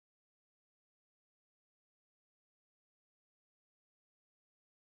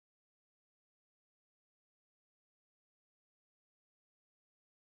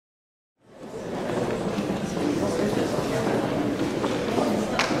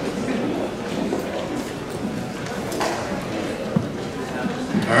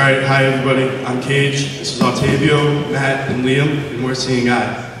Alright, hi everybody, I'm Cage, this is Octavio, Matt, and Liam, and we're seeing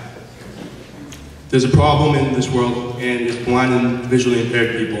Guy. There's a problem in this world, and it's blind and visually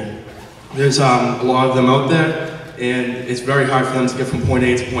impaired people. There's a lot of them out there, and it's very hard for them to get from point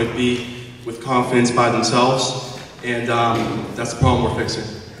A to point B with confidence by themselves, and that's the problem we're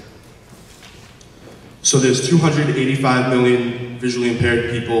fixing. So there's 285 million visually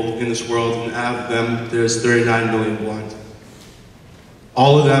impaired people in this world, and out of them, there's 39 million blind.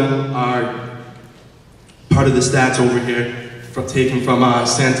 All of them are part of the stats over here, taken from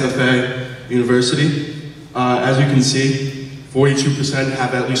Santa Fe University. As you can see, 42%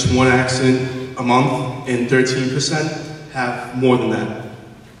 have at least one accident a month, and 13% have more than that.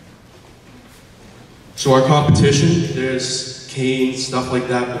 So our competition, there's cane, stuff like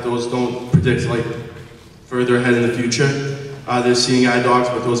that, but those don't predict like further ahead in the future. There's seeing eye dogs,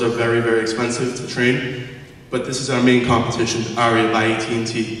 but those are very, very expensive to train. But this is our main competition, Aria by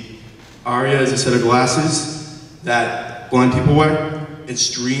AT&T. Aria is a set of glasses that blind people wear. It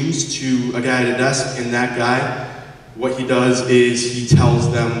streams to a guy at a desk, and that guy, what he does is he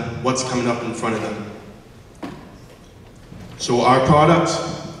tells them what's coming up in front of them. So our product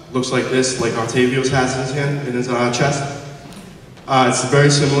looks like this, like Octavio's has in his hand, in his chest. It's very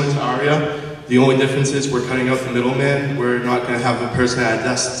similar to Aria. The only difference is we're cutting out the middleman. We're not going to have the person at a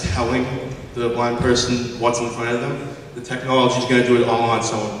desk telling the blind person what's in front of them. The technology is going to do it all on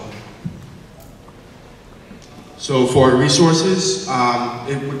its own. So for our resources,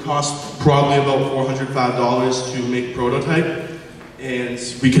 it would cost probably about $405 to make a prototype, and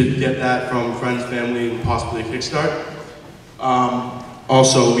we could get that from friends, family, and possibly a Kickstart.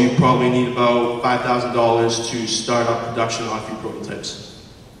 Also, we probably need about $5,000 to start up production on a few prototypes.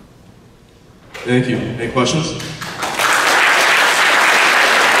 Thank you. Any questions?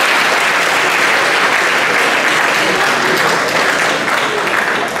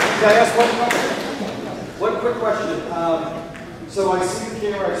 Can I ask one question? One quick question. So I see the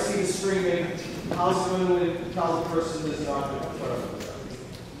camera, I see the streaming. How's it going to tell the person is not in front of them?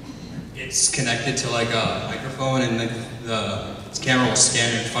 It's connected to like a microphone, and the camera will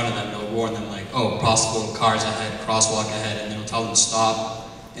scan in front of them. It'll warn them like, oh, possible cars ahead, crosswalk ahead, and it'll tell them to stop,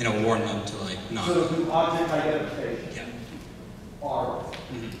 and it'll warn them to like not. So it'll do object identification? Yeah. R.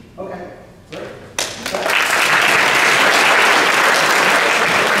 Okay, great.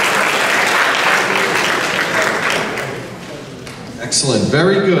 Excellent,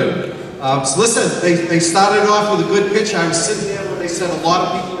 very good. So listen, they started off with a good pitch. I was sitting there when they said a lot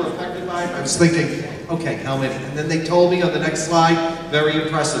of people were affected by it. I was thinking, okay, how many? And then they told me on the next slide, very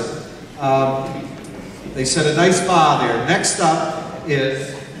impressive. They said a nice bar there. Next up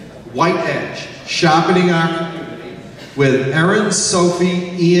is White Edge, sharpening our community with Erin,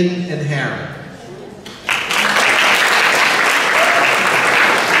 Sophie, Ian, and Harry.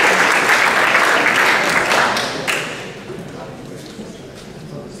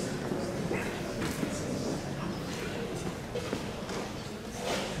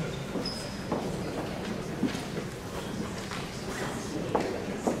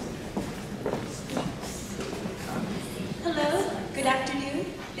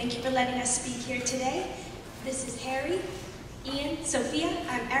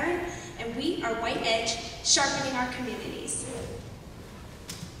 Sharpening our communities.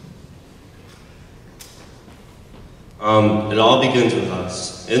 It all begins with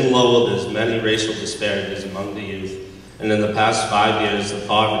us. In Lowell, there's many racial disparities among the youth, and in the past 5 years, the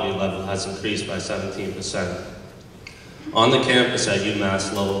poverty level has increased by 17%. On the campus at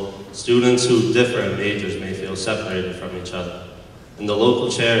UMass Lowell, students who differ in majors may feel separated from each other, and the local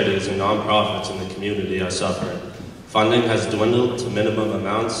charities and nonprofits in the community are suffering. Funding has dwindled to minimum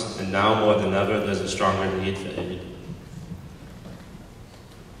amounts, and now more than ever, there's a stronger need for aid.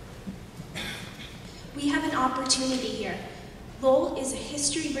 We have an opportunity here. Lowell is a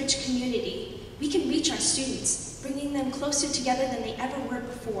history-rich community. We can reach our students, bringing them closer together than they ever were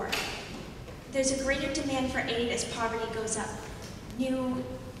before. There's a greater demand for aid as poverty goes up. New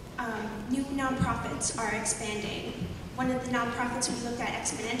nonprofits are expanding. One of the nonprofits we looked at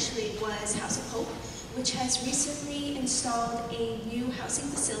exponentially was House of Hope, which has recently installed a new housing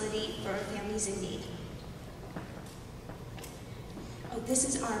facility for families in need. Oh, this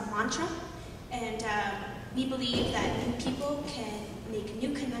is our mantra, and we believe that new people can make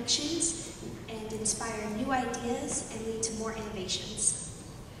new connections and inspire new ideas and lead to more innovations.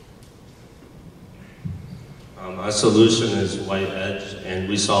 Our solution is White Edge, and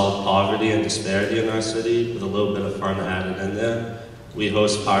we solve poverty and disparity in our city with a little bit of fun added in there. We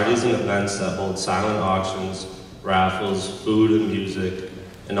host parties and events that hold silent auctions, raffles, food and music,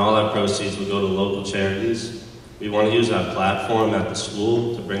 and all our proceeds will go to local charities. We want to use our platform at the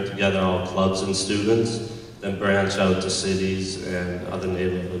school to bring together all clubs and students, then branch out to cities and other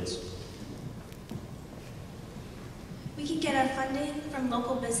neighborhoods. We can get our funding from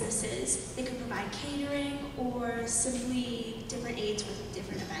local businesses. They could provide catering or simply different aids with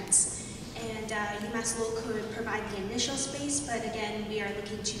different events. And UMass Lowell could provide the initial space, but again, we are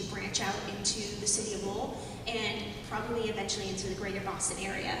looking to branch out into the city of Lowell and probably eventually into the greater Boston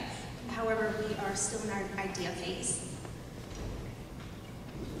area. However, we are still in our idea phase.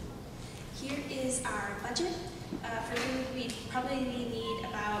 Here is our budget. For food, we probably need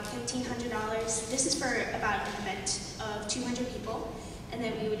about $1,500. This is for about an event of 200 people. And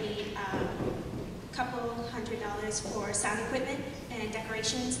then we would need a couple $100 for sound equipment and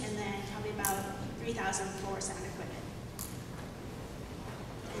decorations, and then probably about $3,000 for sound equipment.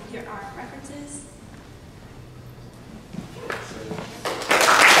 And here are references.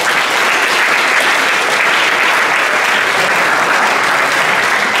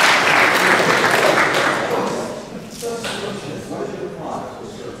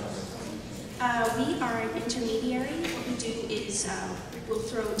 We are an intermediary. What we do is we'll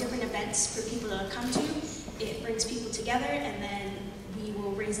throw different events for people to come to. It brings people together, and then we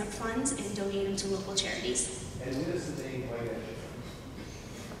will raise up funds and donate them to local charities. And what is the name White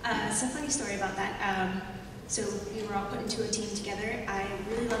Edge? It's a funny story about that. So we were all put into a team together. I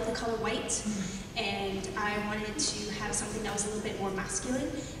really love the color white, and I wanted to have something that was a little bit more masculine.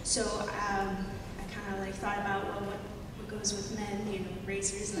 So I kind of like thought about, well, what goes with men, you know,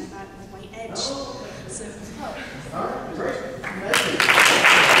 razors, and I thought the white edge. Oh. So. All right, great.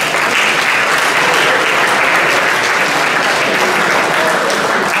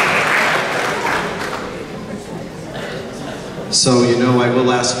 So, you know, I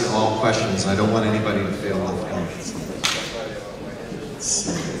will ask you all questions. I don't want anybody to feel left out.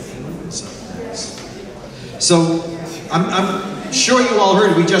 So, I'm sure you all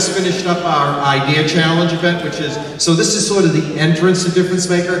heard, we just finished up our Idea Challenge event, which is, so this is sort of the entrance to Difference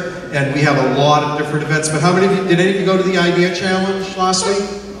Maker, and we have a lot of different events, but how many of you, did any of you go to the Idea Challenge last week?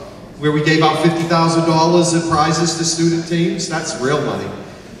 Where we gave out $50,000 in prizes to student teams? That's real money.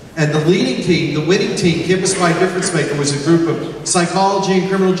 And the leading team, the winning team, Campus-wide Difference Maker, was a group of psychology and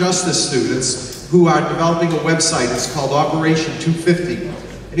criminal justice students who are developing a website. It's called Operation 250.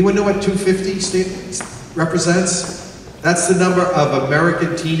 Anyone know what 250 represents? That's the number of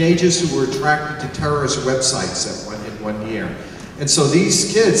American teenagers who were attracted to terrorist websites in one year. And so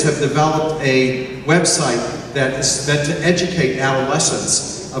these kids have developed a website that is meant to educate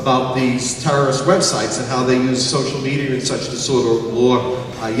adolescents about these terrorist websites and how they use social media and such to sort of lure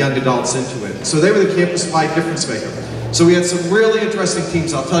young adults into it. So they were the campus-wide difference maker. So we had some really interesting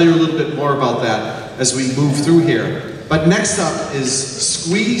teams. I'll tell you a little bit more about that as we move through here. But next up is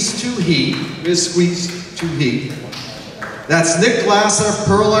Squeeze to Heat. Here's Squeeze to Heat. That's Nick Glasser,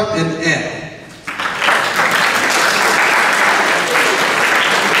 Perla, and Ed.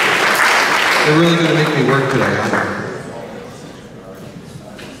 They're really going to make me work today, huh?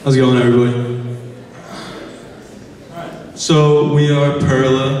 How's it going, everybody? Alright, so we are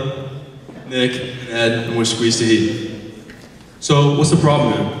Perla, Nick, and Ed, and we're Squeeze to Heat. So what's the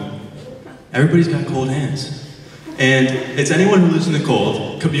problem here? Everybody's got cold hands. And it's anyone who lives in the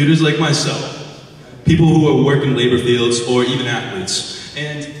cold, commuters like myself, people who are working labor fields, or even athletes.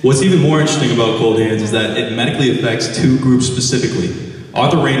 And what's even more interesting about cold hands is that it medically affects two groups specifically: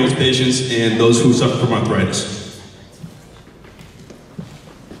 Arthur Reynolds patients and those who suffer from arthritis.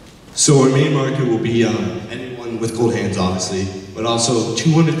 So our main market will be anyone with cold hands, obviously, but also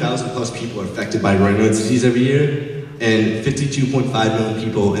 200,000 plus people are affected by Raynaud's disease every year, and 52.5 million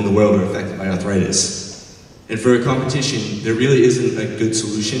people in the world are affected by arthritis. And for a competition, there really isn't a good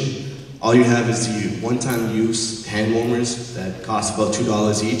solution. All you have is the one-time use hand warmers that cost about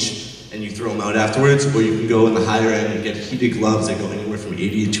 $2 each, and you throw them out afterwards, or you can go in the higher end and get heated gloves that go anywhere from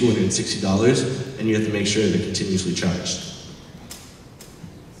 $80 to $260, and you have to make sure they're continuously charged.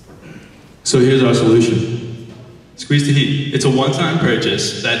 So here's our solution. Squeeze to Heat. It's a one-time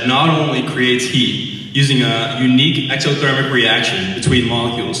purchase that not only creates heat using a unique exothermic reaction between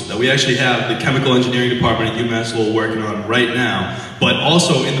molecules that we actually have the chemical engineering department at UMass Lowell working on right now, but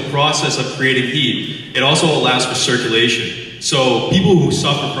also in the process of creating heat, it also allows for circulation. So people who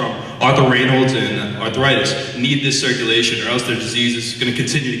suffer from Arthur Reynolds and arthritis need this circulation, or else their disease is going to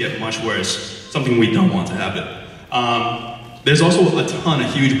continue to get much worse, something we don't want to happen. There's also a ton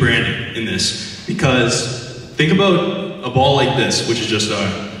of huge branding in this, because think about a ball like this, which is just our,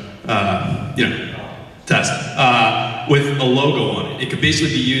 test, with a logo on it. It could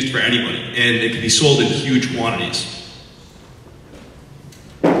basically be used for anybody, and it can be sold in huge quantities.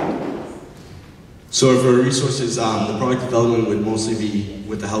 So for resources, the product development would mostly be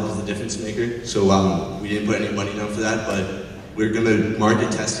with the help of the difference maker. So we didn't put any money down for that, but we're going to market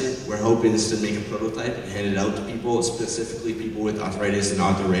test it. We're hoping is to make a prototype and hand it out to people, specifically people with arthritis and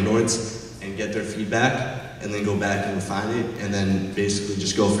Arthur Raynaud's, and get their feedback, and then go back and refine it, and then basically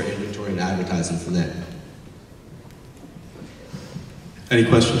just go for inventory and advertising from there. Any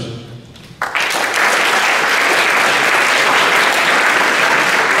questions?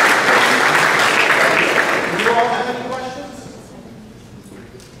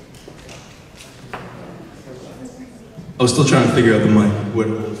 I was still trying to figure out the mic, where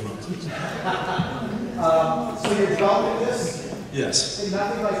to hold it from. So you're developing this? Yes. And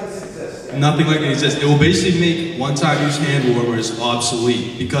nothing like this exists? Nothing like it exists. It will basically make one-time use hand warmers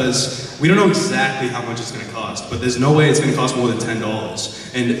obsolete because we don't know exactly how much it's going to cost, but there's no way it's going to cost more than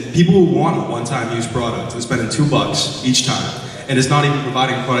 $10. And people will want a one-time use product. They're spending $2 each time, and it's not even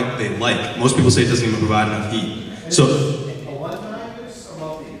providing a product they like. Most people say it doesn't even provide enough heat. So, a one-time use or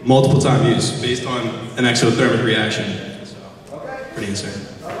multi-use? multiple time use based on an exothermic reaction. Pretty insane.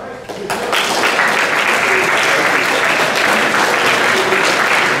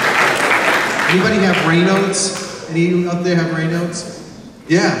 Anybody have Raynaud's? Any of you out there have Raynaud's?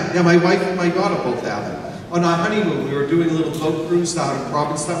 Yeah, my wife and my daughter both have it. On our honeymoon, we were doing a little boat cruise down in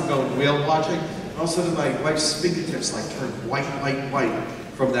Provincetown, going whale watching. And all of a sudden, my wife's fingertips like turned white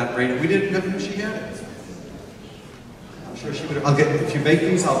from that Raynaud. We didn't know she had it. I'm sure she would. I'll get. If you make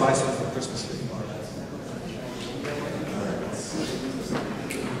these, I'll buy some for Christmas for you.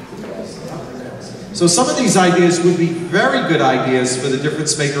 So some of these ideas would be very good ideas for the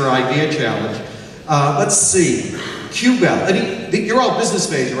Difference Maker Idea Challenge. Let's see, Q-Bell. You're all business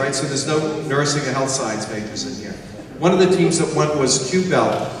major, right? So there's no nursing or health science majors in here. One of the teams that won was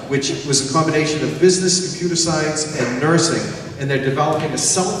Q-Bell, which was a combination of business, computer science, and nursing. And they're developing a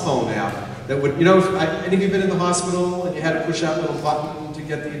cell phone app that would, you know, any of you been in the hospital and you had to push that little button to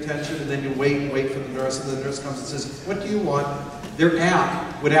get the attention, and then you wait for the nurse, and the nurse comes and says, what do you want? Their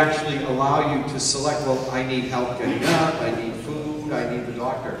app would actually allow you to select, well, I need help getting up, I need food, I need the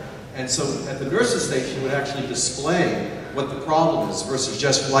doctor. And so at the nurse's station, it would actually display what the problem is versus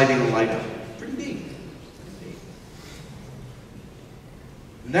just lighting a light up. Pretty neat.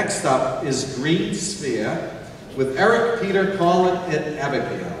 Next up is Green Sphere with Eric, Peter, Colin, and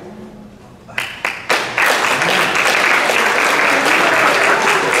Abigail.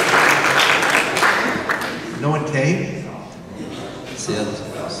 No one came?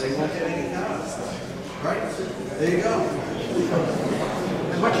 They won't get any cards. Right? There you go.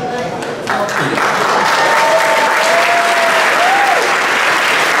 And what's your name?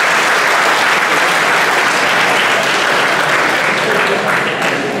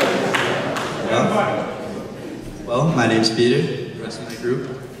 Well, my name's Peter. The rest of my group,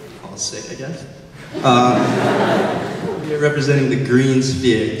 all sick, I guess. We're representing the Green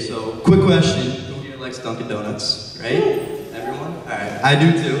Sphere. So, quick question: who here likes Dunkin' Donuts? Right? Everyone? All right. I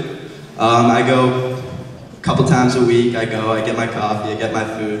do too. I go a couple times a week. I get my coffee, I get my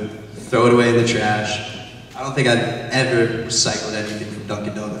food, throw it away in the trash. I don't think I've ever recycled anything from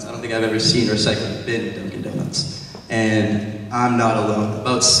Dunkin' Donuts. I don't think I've ever seen a recycling bin in Dunkin' Donuts. And I'm not alone.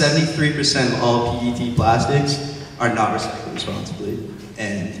 About 73% of all PET plastics are not recycled responsibly.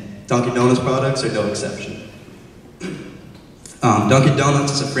 And Dunkin' Donuts products are no exception. Dunkin'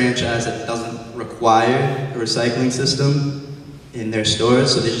 Donuts is a franchise that doesn't require a recycling system in their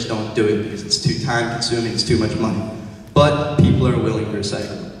stores, so they just don't do it because it's too time consuming, it's too much money. But people are willing to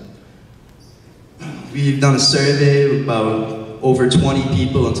recycle. We've done a survey of about over 20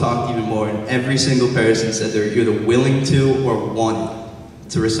 people and talked even more, and every single person said they're either willing to or wanting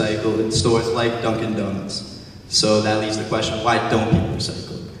to recycle in stores like Dunkin' Donuts. So that leaves the question, why don't people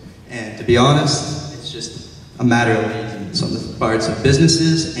recycle? And to be honest, it's just a matter of laziness on the parts of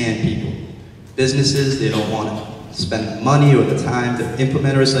businesses and people. Businesses, they don't want to spend the money or the time to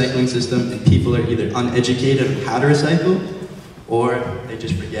implement a recycling system, and people are either uneducated on how to recycle, or they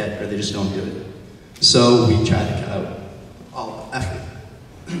just forget, or they just don't do it. So we try to cut out all effort.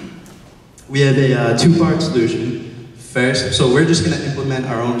 We have a two-part solution. First, so we're just going to implement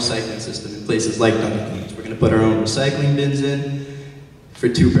our own recycling system in places like Dunkin' Donuts. We're going to put our own recycling bins in for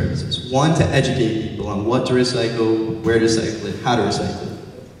two purposes. One, to educate people on what to recycle, where to recycle it, how to recycle it.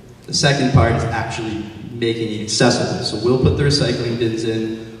 The second part is actually making it accessible. So we'll put the recycling bins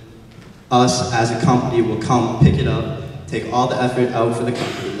in. Us, as a company, will come pick it up, take all the effort out for the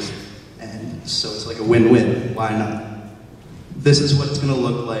companies, and so it's like a win-win. Why not? This is what it's going to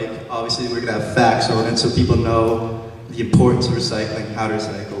look like. Obviously, we're going to have facts on it so people know the importance of recycling, how to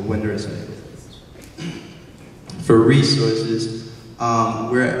recycle, when to recycle. For resources,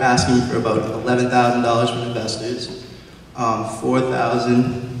 We're asking for about $11,000 from investors,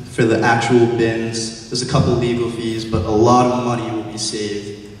 $4,000 for the actual bins. There's a couple legal fees, but a lot of money will be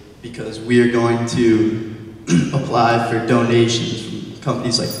saved because we are going to apply for donations from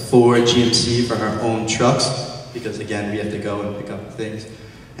companies like Ford, GMC for our own trucks, because again, we have to go and pick up things,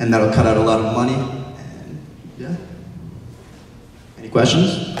 and that'll cut out a lot of money. And yeah. Any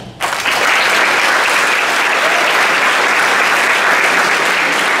questions?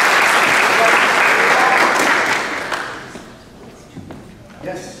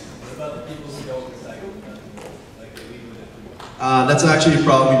 That's actually a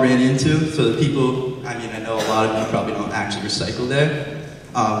problem we ran into. So the people, I mean, I know a lot of you probably don't actually recycle there.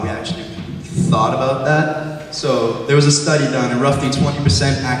 We actually thought about that. So there was a study done, and roughly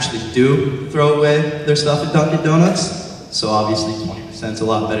 20% actually do throw away their stuff at Dunkin' Donuts. So obviously 20% is a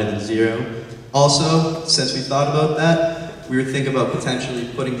lot better than 0. Also, since we thought about that, we were thinking about potentially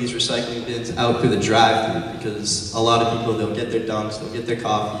putting these recycling bins out through the drive-thru, because a lot of people, they'll get their dunks, they'll get their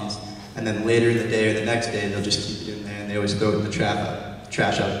coffees, and then later in the day or the next day, they'll just keep it in there, and they always throw it in the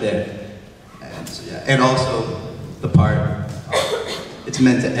trash out there. And so, yeah. And also, the part, it's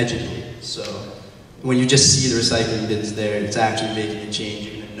meant to educate. So when you just see the recycling bins there, it's actually making a change.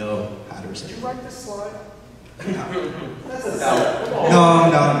 You're gonna know how to recycle. Did you write this slide?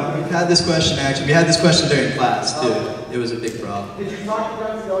 No. We've had this question actually. We had this question during class too. It was a big problem. Did you talk to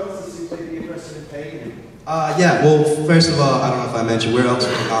Dunkin' Donuts to see if they'd be interested in paying? Yeah, well, first of all, I don't know if I mentioned, we're also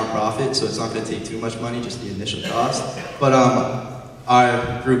a non-profit, so it's not going to take too much money, just the initial cost. But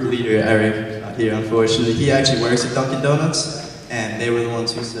our group leader, Eric, not here unfortunately, he actually works at Dunkin' Donuts, and they were the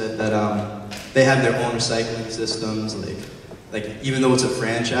ones who said that they have their own recycling systems, like even though it's a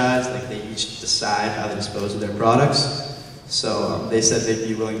franchise, like they each decide how to dispose of their products. So they said they'd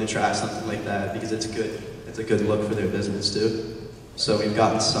be willing to try something like that because it's a good look for their business too. So we've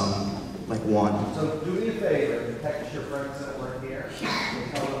gotten some. Like one. So do me a favor and text your friends that work here and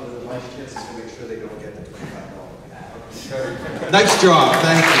tell them the lunch kids to make sure they don't get the $25. Nice job,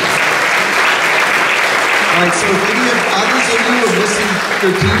 thank you. All right, so if any of others of you are missing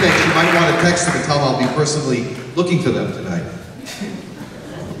your teammates, you might want to text them and tell them I'll be personally looking for them tonight.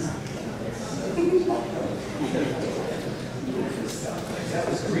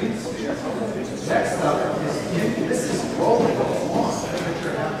 Next up is this is rolling along.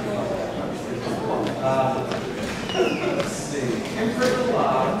 Let's see. Imprint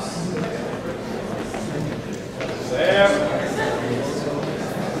Labs. Sam.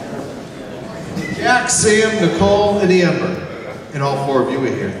 Jack, Sam, Nicole, and Amber. And all 4 of you are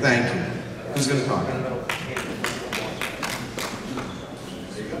here. Thank you. Who's going to talk?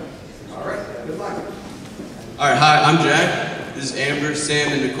 All right. Good luck. All right. Hi, I'm Jack. This is Amber,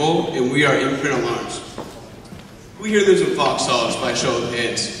 Sam, and Nicole, and we are Imprint Alarms. Who here lives in Foxhall by show of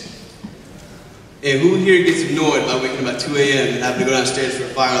hands? And who here gets annoyed by waking up at 2 a.m. and having to go downstairs for a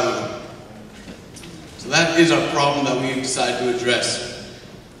fire alarm? So that is our problem that we've decided to address.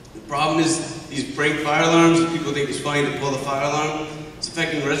 The problem is these prank fire alarms that people think it's funny to pull the fire alarm. It's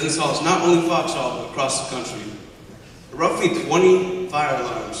affecting residence halls, not only Foxhall, but across the country. Roughly 20 fire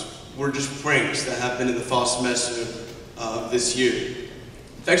alarms were just pranks that happened in the fall semester of this year. It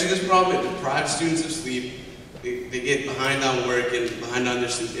affects this problem, it deprives students of sleep, they get behind on work and behind on their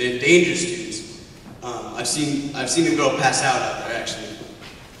sleep, and it endangers students. I've seen a girl pass out there actually,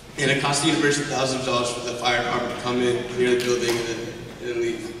 and it costs the university thousands of dollars for the fire department to come in, clear the building, and then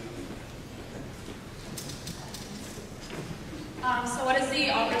leave. So what is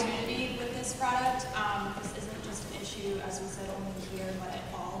the opportunity with this product? This isn't just an issue, as we said, only here, but at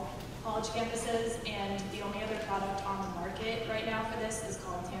all college campuses, and the only other product on the market right now for this is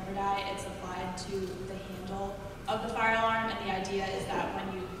called Tamberdye. It's applied to the handle of the fire alarm, and the idea is that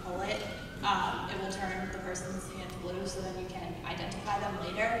when you pull it, it will turn the person's hand blue so then you can identify them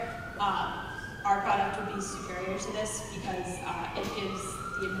later. Our product would be superior to this because it gives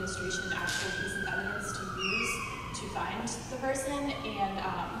the administration an actual piece of evidence to use to find the person, and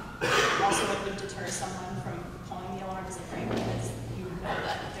also it would deter someone from pulling the alarm as a prank because you know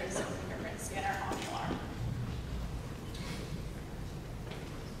that there's a fingerprint scanner on the alarm.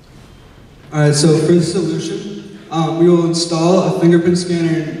 Alright, so for the solution, we will install a fingerprint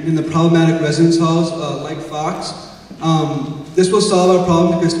scanner in the problematic residence halls like Fox. This will solve our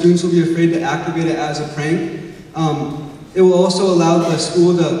problem because students will be afraid to activate it as a prank. It will also allow the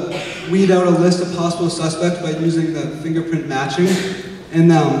school to weed out a list of possible suspects by using the fingerprint matching.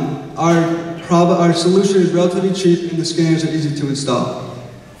 And our solution is relatively cheap and the scanners are easy to install.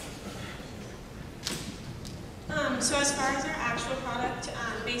 So as far as our actual product,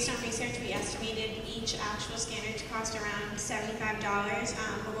 based on research, we estimated each actual scanner to cost around $75.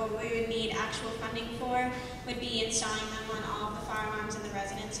 but what we would need actual funding for would be installing them on all of the fire alarms in the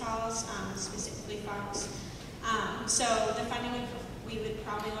residence halls, specifically Fox. So the funding we would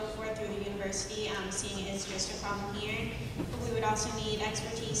probably look for through the university, seeing it as just a problem here. But we would also need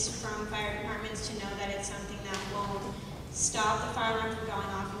expertise from fire departments to know that it's something that will stop the fire alarm from going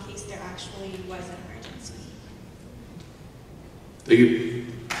off in case there actually was an emergency. Thank you.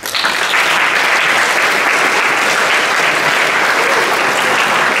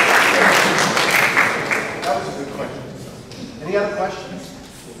 That was a good question. Any other questions?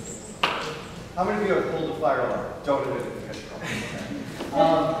 How many of you have pulled a fire alarm? Don't admit it.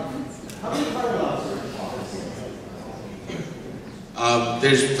 How many fire alarms are in Fox?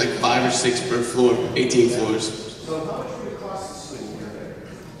 There's like 5 or 6 per floor, 18 floors. So how much would it cost the school?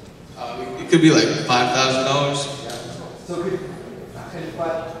 It could be like $5,000. So can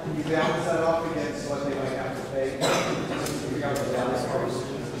you balance that off against what they might have to pay?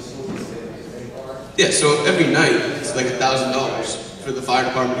 Yeah, so every night it's like $1,000 for the fire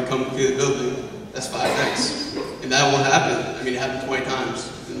department to come through the building. That's 5 nights. And that won't happen. I mean, it happened 20 times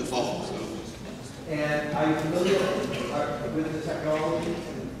in the fall. So. And are you familiar with the technology?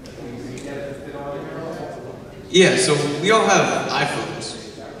 Can you get it to fit on here? Yeah, so we all have iPhones.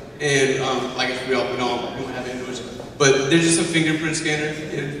 And I guess we don't have Androids. But there's just a fingerprint scanner.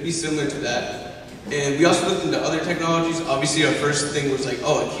 It would be similar to that. And we also looked into other technologies. Obviously, our first thing was like,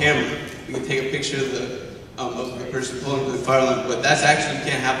 oh, a camera. We can take a picture of the person pulling the fire alarm. But that's actually, you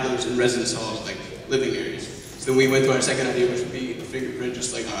can't have those in residence halls, like living areas. So then we went to our second idea, which would be a fingerprint,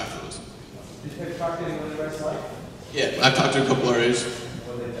 just like our iPhones. Did you talk to anyone in the rest like? Yeah, I've talked to a couple RAs.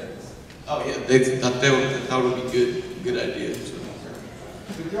 What did they think? Oh yeah, they thought it would be good idea. So.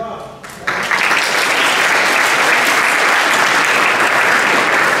 Good job.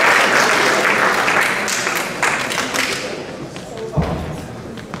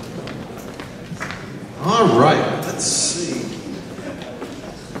 All right, let's see.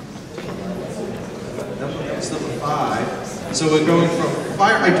 That's number 5. So we're going from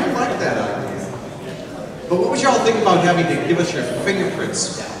fire. I do like that idea. But what would y'all think about having to give us your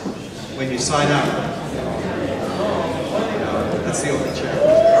fingerprints when you sign up? That's the only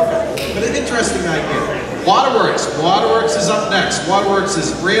challenge. But an interesting idea. Waterworks. Waterworks is up next. Waterworks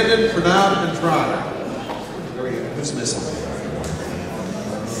is Brandon, Pranav, and Trana. Very good. Who's missing?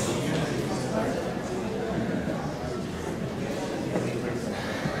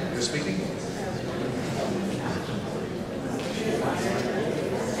 You're speaking?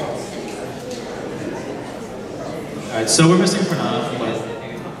 All right, so we're missing Pranav, but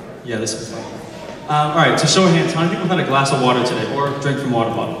yeah, this is fine. All right, to show of hands, how many people had a glass of water today or drink from water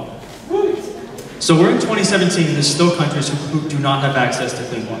bottle? So we're in 2017, there's still countries who do not have access to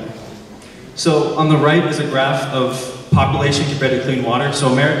clean water. So on the right is a graph of population compared to clean water. So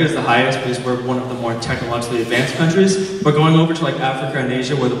America is the highest because we're one of the more technologically advanced countries. But going over to like Africa and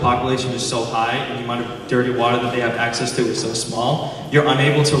Asia where the population is so high and the amount of dirty water that they have access to is so small, you're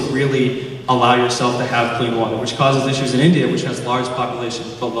unable to really allow yourself to have clean water, which causes issues in India, which has large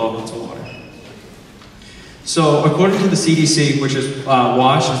populations but low amounts of water. So according to the CDC, which is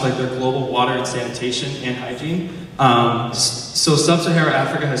WASH, is like their global water and sanitation and hygiene. So sub-Saharan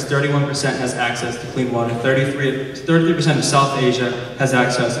Africa has 31% has access to clean water, 33% of South Asia has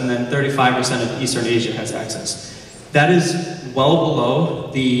access, and then 35% of Eastern Asia has access. That is well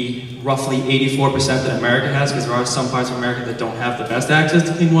below the roughly 84% that America has, because there are some parts of America that don't have the best access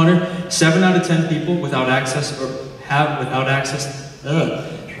to clean water. 7 out of 10 people without access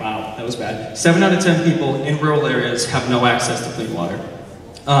wow, that was bad. 7 out of 10 people in rural areas have no access to clean water.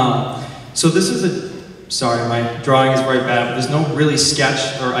 So this is sorry, my drawing is very bad, but there's no really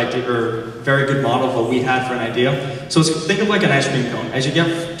sketch or idea or very good model of what we had for an idea. So think of like an ice cream cone. As you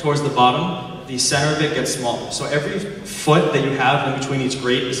get towards the bottom, the center of it gets smaller. So every foot that you have in between each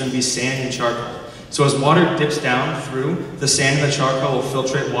grate is going to be sand and charcoal. So as water dips down through, the sand and the charcoal will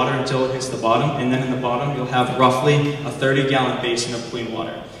filtrate water until it hits the bottom, and then in the bottom you'll have roughly a 30-gallon basin of clean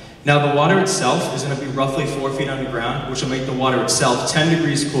water. Now the water itself is going to be roughly 4 feet underground, which will make the water itself 10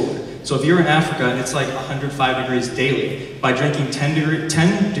 degrees cooler. So if you're in Africa and it's like 105 degrees daily, by drinking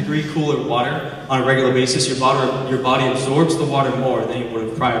 10 degree cooler water on a regular basis, your body absorbs the water more than you would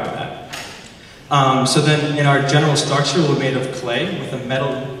have prior to that. So then in our general structure, we're made of clay with a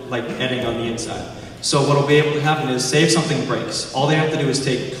metal like netting on the inside. So what will be able to happen is, say if something breaks, all they have to do is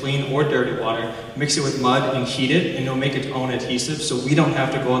take clean or dirty water, mix it with mud and heat it, and it'll make its own adhesive, so we don't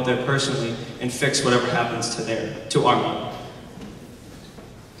have to go out there personally and fix whatever happens to our mud.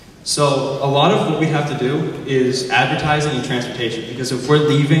 So a lot of what we have to do is advertising and transportation, because if we're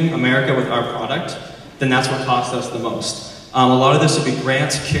leaving America with our product, then that's what costs us the most. A lot of this would be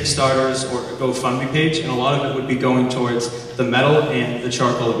grants, Kickstarters, or a GoFundMe page, and a lot of it would be going towards the metal and the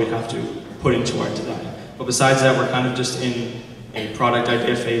charcoal that we'd have to put into our design. But besides that, we're kind of just in a product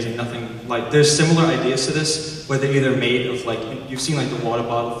idea phase and nothing like, there's similar ideas to this, where they're either made of like, you've seen like the water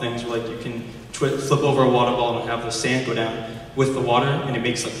bottle things, where like you can flip over a water bottle and have the sand go down with the water, and it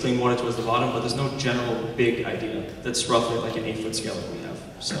makes like clean water towards the bottom, but there's no general big idea that's roughly like an 8-foot scale that we have.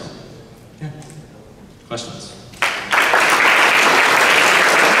 So, yeah. Questions?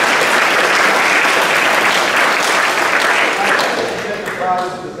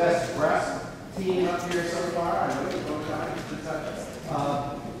 The best dressed team up here so far. I know it's going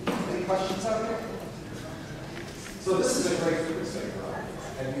on. Any questions out there? So this is a great food saver.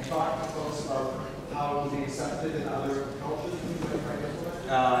 Have you talked to folks about how it will be accepted in other cultures?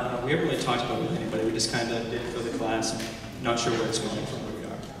 No, we haven't really talked about it with anybody. We just kind of did it for the class, and not sure where it's going from where we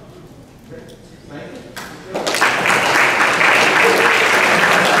are. Great. Thank you.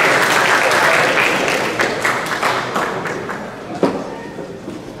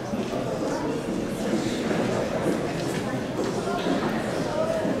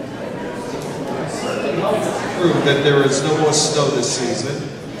 That there is no more snow this season.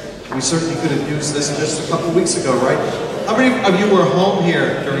 We certainly could have used this just a couple weeks ago, right? How many of you were home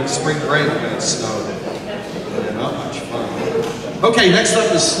here during spring break when it snowed? Not much fun. Okay, next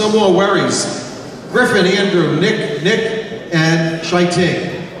up is No More Worries. Griffin, Andrew, Nick, and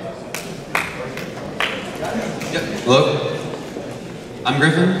Shai-Ting. Yep. Hello. I'm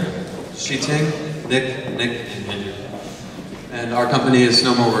Griffin, Shai-Ting, Nick, and Andrew. And our company is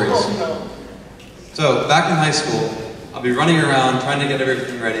No More Worries. So, back in high school, I'll be running around trying to get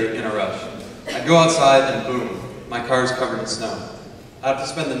everything ready in a rush. I'd go outside and boom, my car is covered in snow. I have to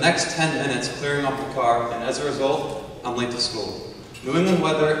spend the next 10 minutes clearing off the car, and as a result, I'm late to school. New England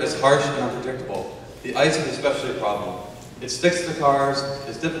weather is harsh and unpredictable. The ice is especially a problem. It sticks to the cars,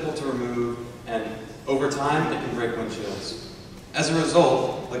 it's difficult to remove, and over time, it can break windshields. As a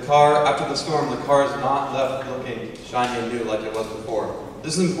result, after the storm, the car is not left looking shiny and new like it was before.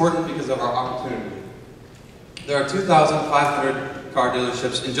 This is important because of our opportunity. There are 2,500 car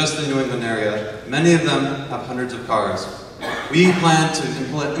dealerships in just the New England area. Many of them have hundreds of cars. We plan to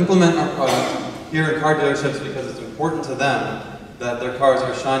implement our product here in car dealerships because it's important to them that their cars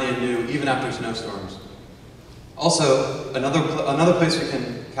are shiny and new even after snowstorms. Also, another place we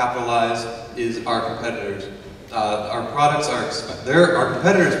can capitalize is our competitors. Our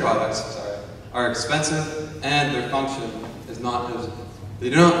competitors' products are expensive and their function is they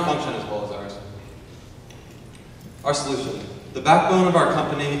do not function as well as ours. Our solution. The backbone of our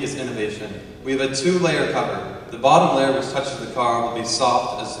company is innovation. We have a 2-layer cover. The bottom layer, which touches the car, will be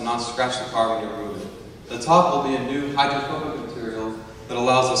soft as to not scratch the car when you remove it. The top will be a new hydrophobic material that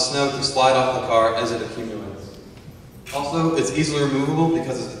allows the snow to slide off the car as it accumulates. Also, it's easily removable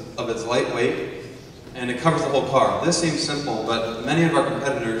because of its light weight, and it covers the whole car. This seems simple, but many of our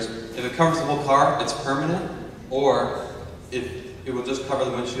competitors, if it covers the whole car, it's permanent, or it will just cover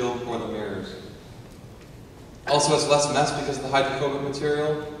the windshield or the mirrors. Also, it's less mess because of the hydrophobic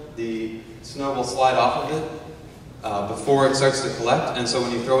material. The snow will slide off of it before it starts to collect, and so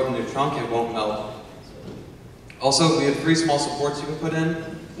when you throw it in your trunk, it won't melt. Also, we have 3 small supports you can put in,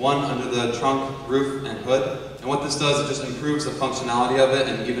 one under the trunk, roof, and hood. And what this does, it just improves the functionality of it,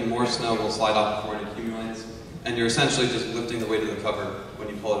 and even more snow will slide off before it accumulates. And you're essentially just lifting the weight of the cover when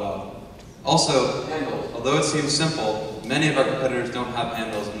you pull it off. Also, handles. Although it seems simple, many of our competitors don't have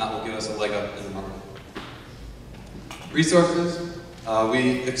handles, and that will give us a leg up in the market. Resources.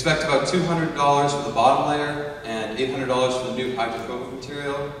 We expect about $200 for the bottom layer, and $800 for the new hydrophobic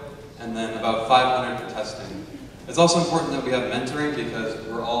material, and then about $500 for testing. It's also important that we have mentoring because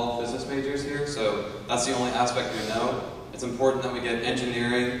we're all business majors here, so that's the only aspect we know. It's important that we get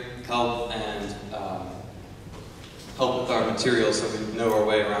engineering help and help with our materials so we know our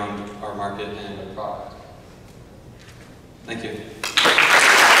way around our market and our product. Thank you.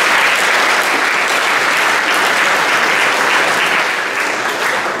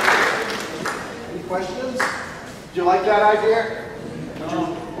 Any questions? Did you like that idea?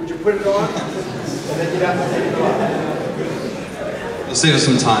 Would you put it on? And then you'd have to take it off. It'll save us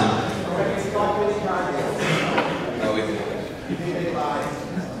some time.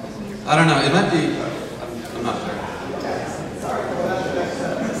 I don't know, it might be, I'm not sure.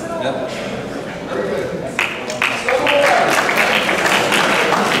 Yep.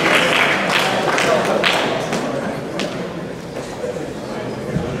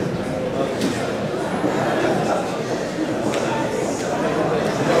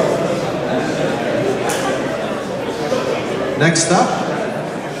 Next up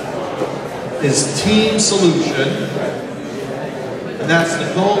is Team Solution. And that's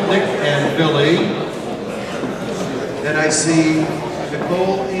Nicole, Nick, and Billy. Then I see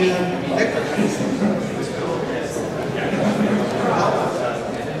Nicole and Nick.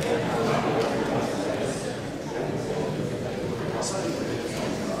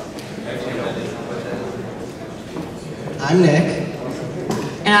 I'm Nick.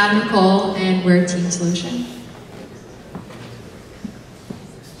 And I'm Nicole, and we're Team Solution.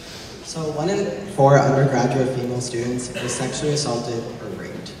 So 1 in 4 undergraduate female students were sexually assaulted or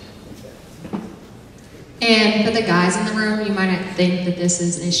raped. And for the guys in the room, you might not think that this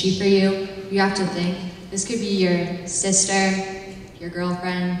is an issue for you. You have to think this could be your sister, your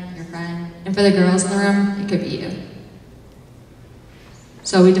girlfriend, your friend. And for the girls in the room, it could be you.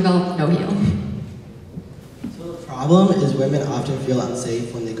 So we developed No Heel. So the problem is women often feel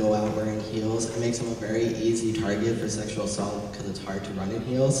unsafe when they go out wearing heels. It makes them a very easy target for sexual assault because it's hard to run in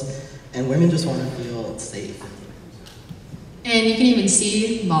heels. And women just want to feel safe. And you can even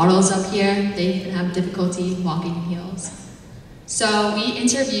see models up here. They even have difficulty walking in heels. So we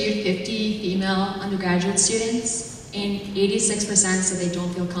interviewed 50 female undergraduate students, and 86% said they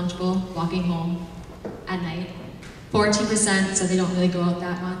don't feel comfortable walking home at night. 14% said they don't really go out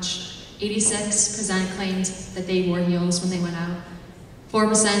that much. 86% claimed that they wore heels when they went out.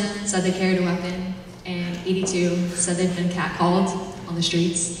 4% said they carried a weapon, and 82% said they'd been catcalled on the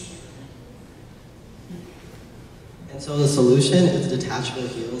streets. And so the solution is detachable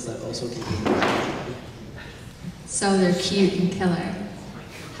heels that also contain weapons. So they're cute and killer.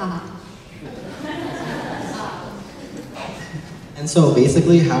 Haha. And so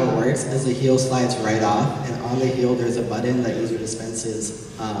basically how it works is the heel slides right off, and on the heel there's a button that either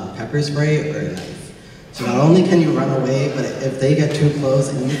dispenses pepper spray or a knife. So not only can you run away, but if they get too close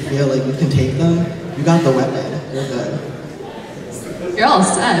and you feel like you can take them, you got the weapon. You're good. You're all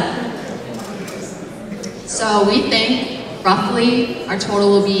set. So we think roughly our total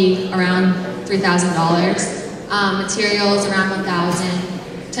will be around $3,000. Materials around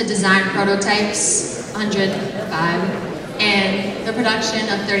 1,000. To design prototypes, 105. And the production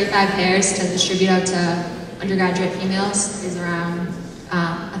of 35 pairs to distribute out to undergraduate females is around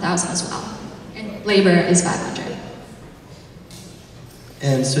 1,000 as well. And labor is 500.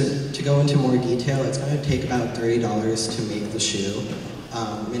 And so to go into more detail, it's going to take about $30 to make the shoe.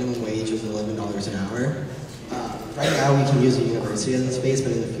 Minimum wage is $11 an hour. Right now we can use a university as a space,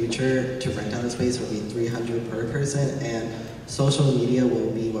 but in the future to rent out a space will be $300 per person, and social media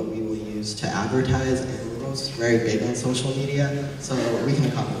will be what we will use to advertise, and we're both very big on social media, so we can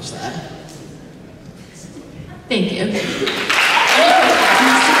accomplish that. Thank you.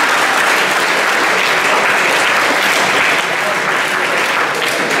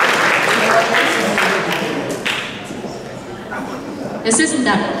 This isn't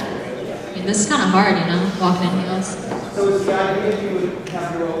that, I mean, this is kind of hard, you know, walking in heels. So is the idea you would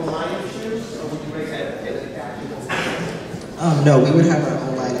have your own line of shoes, or would you make that actual? No, we would have our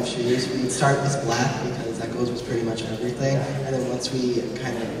own line of shoes. We would start with black because that goes with pretty much everything, and then once we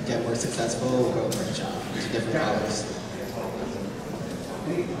kind of get more successful, we'll go branch out to different colors.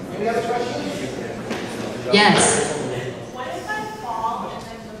 Any other questions? Yes. What if I fall and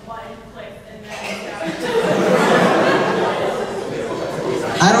then the button clicks and then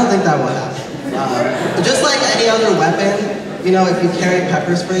I don't think that will happen. Just like any other weapon, you know, if you carry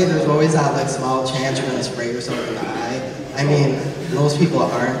pepper spray, there's always that like small chance you're gonna spray yourself in the eye. I mean, most people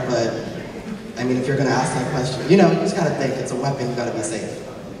aren't, but I mean, if you're gonna ask that question, you know, you just gotta think it's a weapon, you gotta be safe.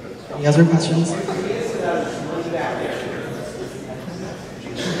 Any other questions?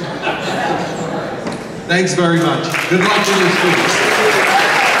 Thanks very much. Good luck to your students.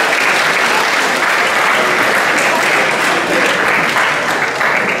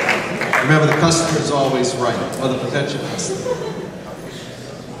 Remember, the customer is always right, or the potential customer.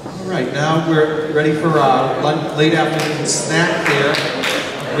 All right, now we're ready for late afternoon snack here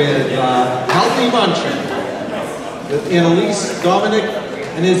with Healthy Munching with Annalise, Dominic,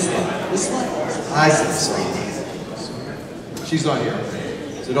 and Isla. Isla. She's not here,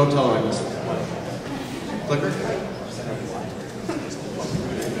 so don't tell her I missed it. Clicker.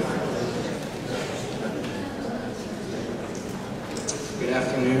 Good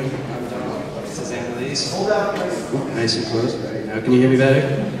afternoon. I'm Don. This is Annalise. Nice and close. Right now, can you hear me better?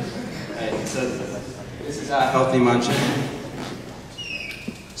 Alright, so this is Healthy Munching.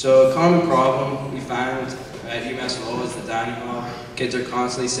 So a common problem we find at UMass Lowell is the dining hall. Kids are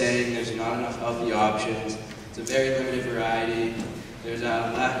constantly saying there's not enough healthy options. It's a very limited variety. There's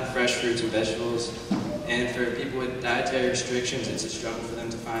a lack of fresh fruits and vegetables. And for people with dietary restrictions, it's a struggle for them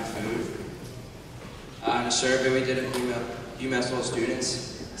to find food. In a survey we did of UMass Lowell students,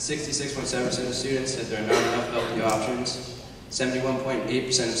 66.7% of students said there are not enough healthy options.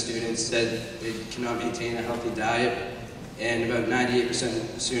 71.8% of students said they cannot maintain a healthy diet, and about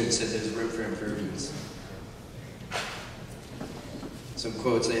 98% of students said there's room for improvements. Some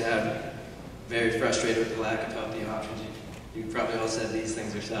quotes they have: very frustrated with the lack of healthy options. You probably all said these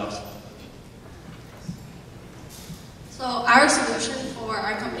things yourselves. So our solution for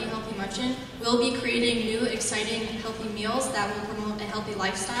our company, Healthy Munchin, will be creating new, exciting, healthy meals that will promote a healthy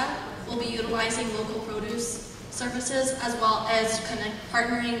lifestyle. We'll be utilizing local produce services as well as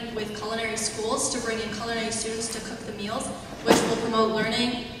partnering with culinary schools to bring in culinary students to cook the meals, which will promote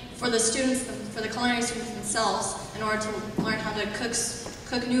learning for the students, for the culinary students themselves, in order to learn how to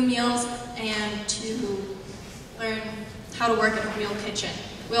cook new meals and to learn how to work in a real kitchen.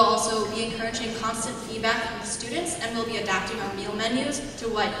 We'll also be encouraging constant feedback from the students, and we'll be adapting our meal menus to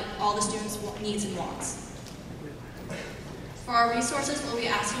what all the students' needs and wants. For our resources, we'll be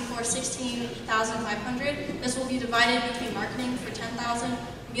asking for $16,500. This will be divided between marketing for $10,000,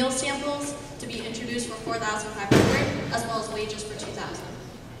 meal samples to be introduced for $4,500, as well as wages for $2,000.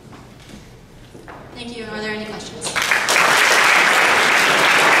 Thank you, and are there any questions?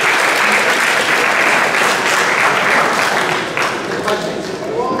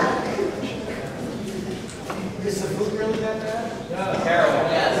 Is the food really that bad? Terrible.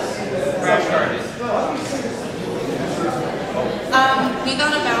 Yes. Crash charges. We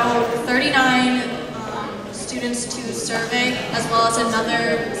got about 39 students to survey, as well as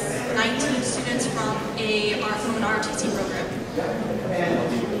another 19 students from an ROTC program.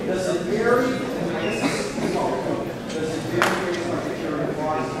 And does it vary?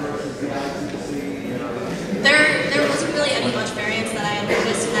 There wasn't really any much variance that I had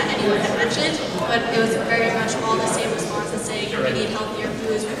noticed that anyone had mentioned, but it was very much all the same responses saying we need healthier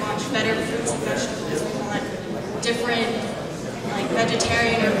foods, we want better fruits and vegetables, we want different like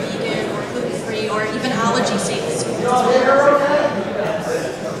vegetarian or vegan or gluten-free or even allergy-safe foods as well.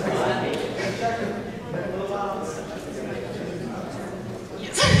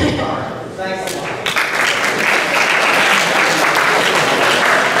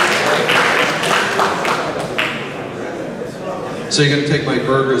 So you're going to take my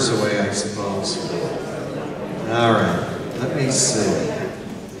burgers away, I suppose. All right, let me see.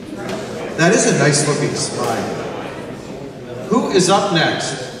 That is a nice looking slide. Who is up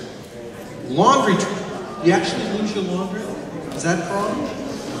next? Laundry. You actually lose your laundry? Is that a problem?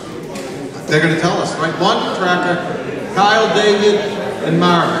 They're going to tell us, right? Laundry Tracker, Kyle, David, and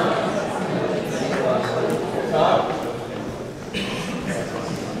Marvin.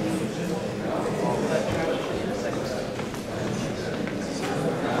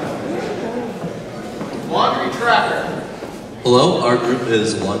 Laundry Tracker. Hello, our group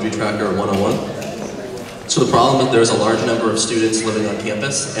is Laundry Tracker 101. So the problem is there's a large number of students living on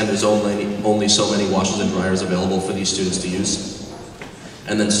campus, and there's only so many washers and dryers available for these students to use.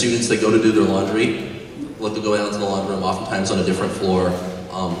 And then students that go to do their laundry, like they'll go out to the laundry room, oftentimes on a different floor,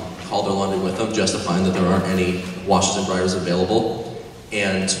 haul their laundry with them just to find that there aren't any washers and dryers available.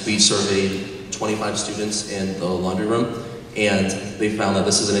 And we surveyed 25 students in the laundry room, and they found that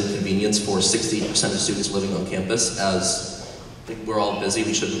this is an inconvenience for 60% of students living on campus, as we're all busy,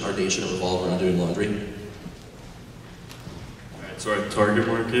 our day shouldn't revolve around doing laundry. So our target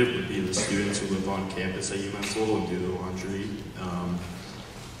market would be the students who live on campus at UMass Lowell and do the laundry.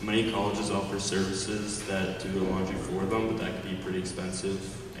 Many colleges offer services that do the laundry for them, but that can be pretty expensive,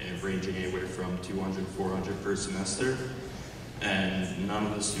 and ranging anywhere from $200 to $400 per semester. And none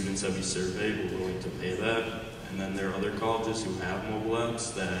of the students that we surveyed were willing to pay that. And then there are other colleges who have mobile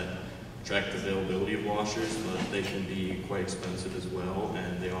apps that track the availability of washers, but they can be quite expensive as well,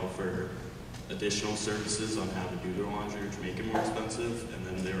 and they offer additional services on how to do their laundry, which make it more expensive. And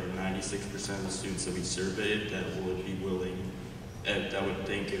then there are 96% of the students that we surveyed that would be willing, that would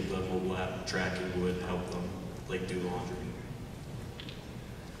think if the mobile app tracking would help them do the laundry.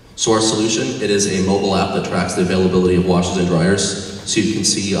 So our solution, it is a mobile app that tracks the availability of washers and dryers. So you can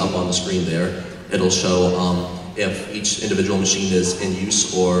see up on the screen there, it'll show if each individual machine is in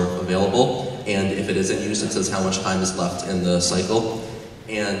use or available, and if it is in use, it says how much time is left in the cycle.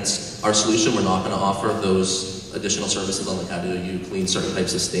 And our solution, we're not going to offer those additional services on how to clean certain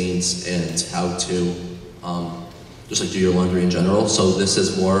types of stains and how to just do your laundry in general. So this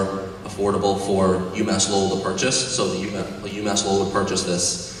is more affordable for UMass Lowell to purchase. So the UMass Lowell would purchase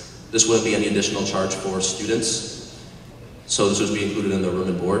this. This wouldn't be any additional charge for students. So this would be included in the room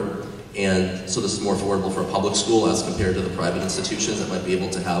and board. And so this is more affordable for a public school as compared to the private institutions that might be able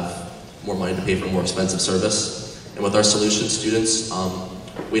to have more money to pay for more expensive service. And with our solution, students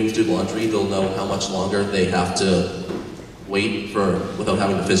waiting to do laundry, they'll know how much longer they have to wait without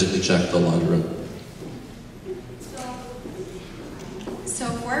having to physically check the laundry room. So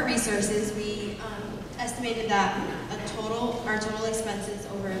for our resources, we estimated that our total expenses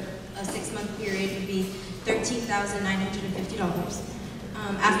over a 6-month period would be $13,950.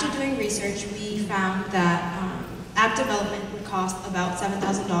 After doing research, we found that app development would cost about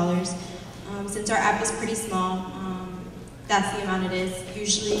 $7,000. Since our app is pretty small, that's the amount it is.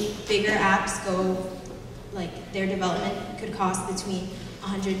 Usually bigger apps go, like their development could cost between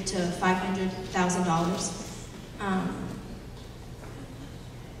 $100,000 to $500,000.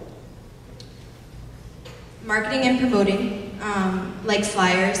 Marketing and promoting, like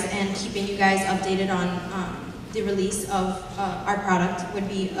flyers and keeping you guys updated on the release of our product would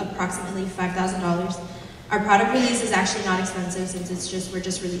be approximately $5,000. Our product release is actually not expensive since we're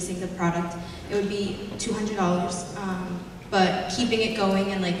just releasing the product. It would be $200, but keeping it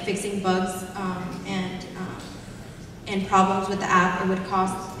going and like fixing bugs and problems with the app,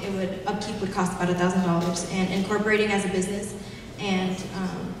 upkeep would cost about $1,000, and incorporating as a business. And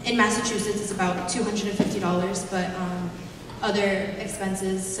in Massachusetts, it's about $250, but other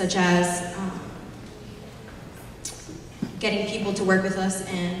expenses such as getting people to work with us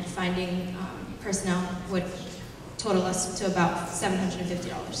and finding personnel would total us to about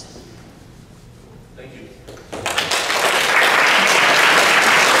 $750. Thank you.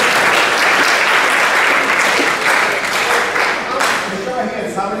 Show of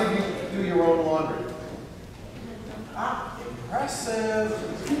hands, how many of you do your own laundry? Ah, impressive.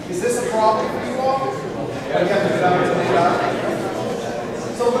 Is this a problem for you all?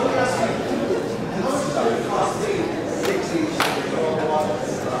 So let me ask you, how much does it cost me?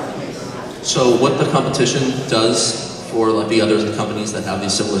 So what the competition does for like the other companies that have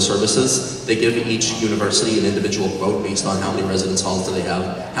these similar services, they give each university an individual quote based on how many residence halls do they have,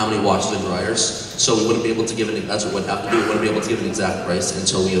 how many washers and dryers. So we wouldn't be able to give that's what we'd have to do. We wouldn't be able to give an exact price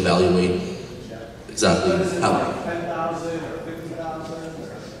until we evaluate exactly how. $10,000 or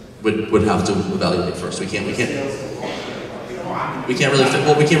 $50,000? Would have to evaluate first. We can't really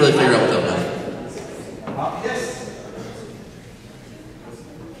figure out without money. Yes.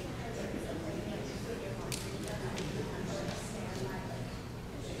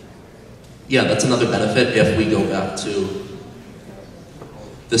 Yeah, that's another benefit if we go back to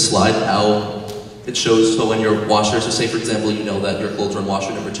this slide, how it shows, so when your washers, so say for example, you know that your clothes are in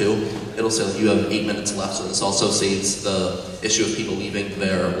washer number 2, it'll say that you have 8 minutes left, so this also saves the issue of people leaving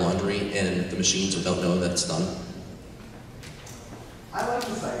their laundry in the machines without knowing that it's done. I like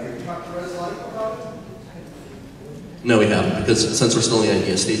this idea. Have you talked to Res Life about it? No, we haven't, because since we're still in the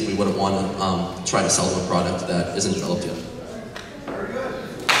idea stage, we wouldn't want to try to sell them a product that isn't developed yet.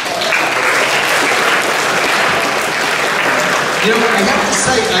 You know, I have to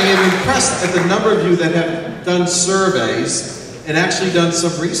say, I am impressed at the number of you that have done surveys and actually done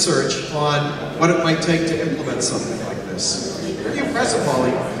some research on what it might take to implement something like this. Pretty impressive,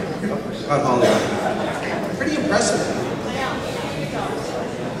 Holly. Not Holly. Pretty impressive.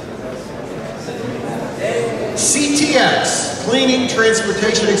 CTX, Cleaning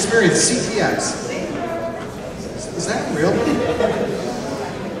Transportation Experience, CTX. Is that real?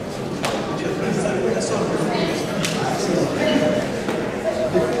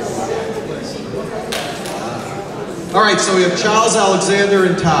 All right, so we have Charles, Alexander,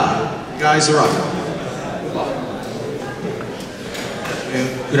 and Todd. You guys are up.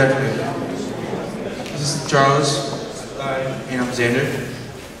 Good afternoon. This is Charles and Alexander,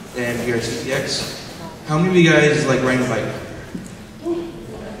 and we are at CTX. How many of you guys like riding a bike?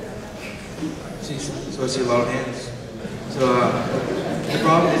 So I see a lot of hands. So the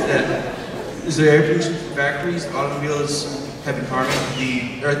problem is that the air pollution from factories, automobiles have been harming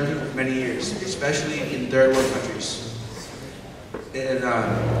the earth for many years, especially in third world countries. And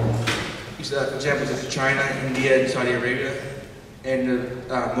for example, such as China, India, and Saudi Arabia. And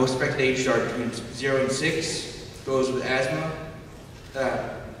the most affected ages are between 0 and 6, those with asthma,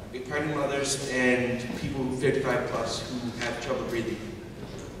 pregnant mothers, and people 55 plus who have trouble breathing.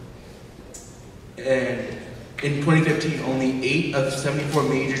 And in 2015, only 8 of 74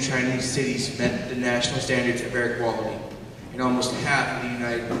 major Chinese cities met the national standards of air quality. And almost half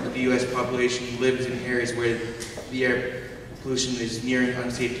of the US population lives in areas where the air pollution is near and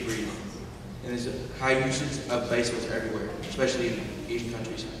unsafe to breathe. And there's a high usage of bicycles everywhere, especially in Asian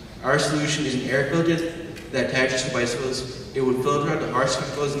countries. Our solution is an air filter that attaches to bicycles. It would filter out the harsh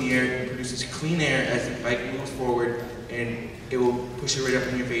chemicals in the air and produces clean air as the bike moves forward, and it will push it right up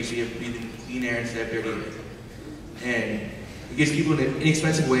in your face so you're breathing clean air instead of dirty air. And it gives people an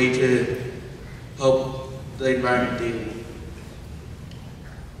inexpensive way to help the environment daily.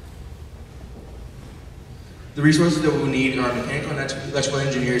 The resources that we will need are mechanical and electrical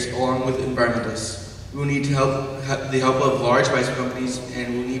engineers along with environmentalists. We will need to the help of large bicycle companies,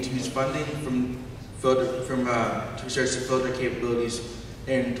 and we'll need to use funding to research the filter capabilities.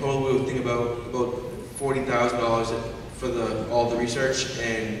 In total, we'll think about $40,000 for all the research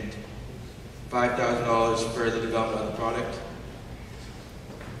and $5,000 for the development of the product.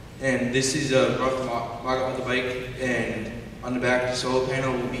 And this is a rough mock-up of the bike, and on the back of the solar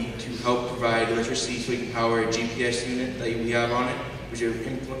panel will be to help provide electricity so we can power a GPS unit that we have on it, which we're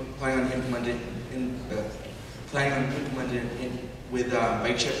planning on implementing with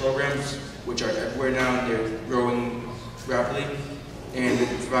bike share programs, which are everywhere now, and they're growing rapidly. And it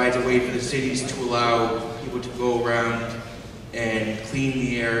provides a way for the cities to allow people to go around and clean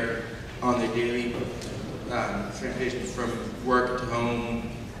the air on their daily transportation from work to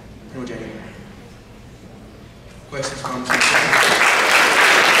home, pretty much anywhere. Questions, comments?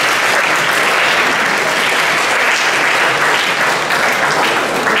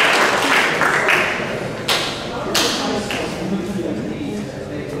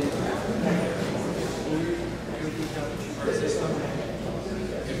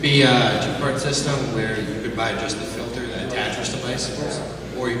 It'd be a two-part system where you could buy just the filter that attaches to bicycles,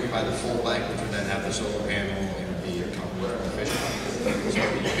 or you could buy the full bike, which would then have the solar panel and would be a couple more efficient. So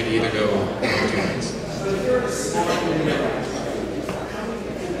you could either go two ways.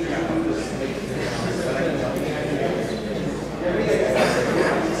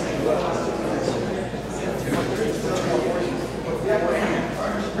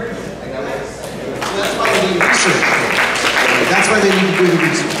 That's why they need to do the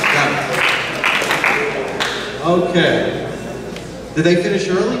research. Got it. Okay. Did they finish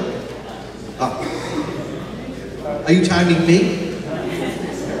early? Are you timing me?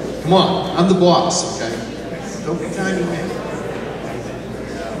 Come on, I'm the boss, okay? Don't be timing me.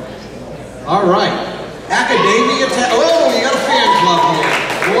 All right. Academia oh, you got a fan club here.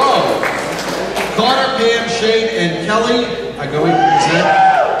 Whoa. Connor, Pam, Shane, and Kelly are going to present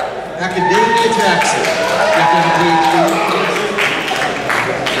Academia Taxi.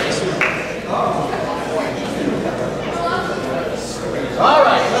 All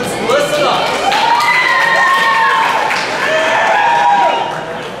right, let's listen up.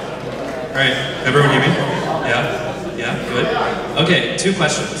 All right, everyone hear me? Yeah? Yeah, good. Okay, 2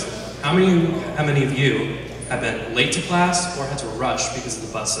 questions. How many of you have been late to class or had to rush because of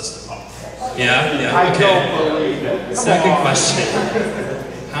the bus system? Yeah? Yeah, okay. I don't believe it. Second question.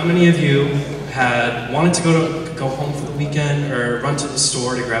 How many of you had wanted to go home for the weekend or run to the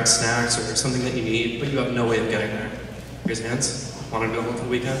store to grab snacks or something that you need, but you have no way of getting there? Raise your hands. Want to go home for the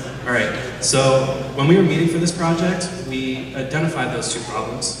weekend? All right. So when we were meeting for this project, we identified those 2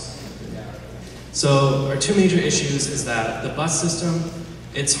 problems. So our 2 major issues is that the bus system,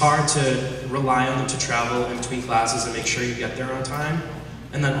 it's hard to rely on them to travel in between classes and make sure you get there on time.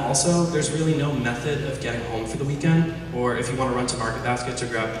 And then also, there's really no method of getting home for the weekend, or if you want to run to Market Basket to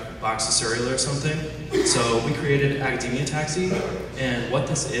grab a box of cereal or something. So we created Academia Taxi, and what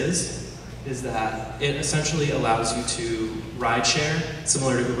this is that it essentially allows you to ride share,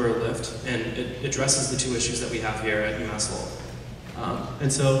 similar to Uber or Lyft, and it addresses the 2 issues that we have here at UMass Lowell.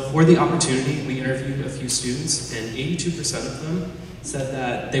 And so for the opportunity, we interviewed a few students, and 82% of them said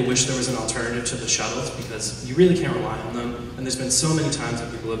that they wish there was an alternative to the shuttles because you really can't rely on them. And there's been so many times that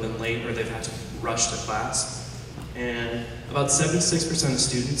people have been late or they've had to rush to class. And about 76% of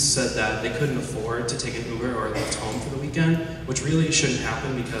students said that they couldn't afford to take an Uber or a Lyft home for the weekend, which really shouldn't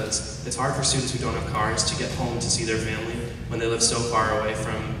happen because it's hard for students who don't have cars to get home to see their family when they live so far away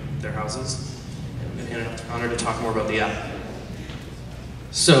from their houses. I'm going to hand it up to Connor to talk more about the app.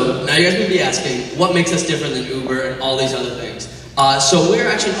 So now you guys may be asking, what makes us different than Uber and all these other things? So we're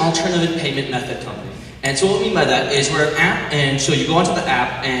actually an alternative payment method company. And so what we mean by that is we're an app, and so you go onto the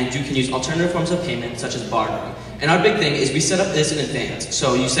app and you can use alternative forms of payment such as bartering. And our big thing is we set up this in advance.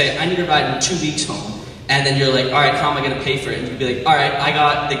 So you say, I need to ride in 2 weeks home. And then you're like, all right, how am I going to pay for it? And you can be like, all right, I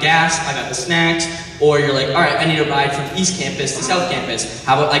got the gas, I got the snacks. Or you're like, all right, I need to ride from East Campus to South Campus.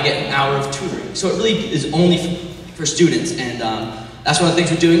 How about I get an hour of tutoring? So it really is only for students. And that's one of the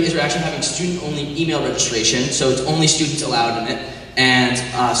things we're doing is we're actually having student-only email registration. So it's only students allowed in it. And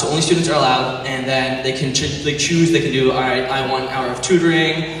so only students are allowed, and then they can choose, they can do, all right, I want an hour of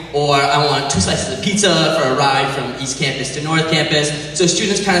tutoring, or I want 2 slices of pizza for a ride from East Campus to North Campus. So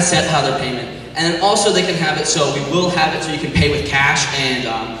students kind of set how their payment. And then also they can have it, so we will have it so you can pay with cash and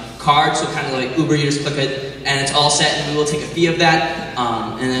cards, so kind of like Uber, you just click it, and it's all set, and we will take a fee of that.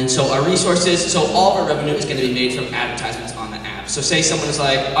 And then so our resources, so all of our revenue is going to be made from advertisements on the app. So say someone is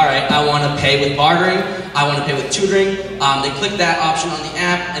like, all right, I want to pay with bartering, I want to pay with tutoring. They click that option on the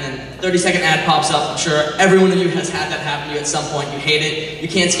app, and then 30-second ad pops up. I'm sure every one of you has had that happen to you at some point. You hate it, you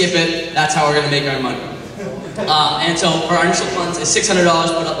can't skip it. That's how we're going to make our money. And so for our initial funds is $600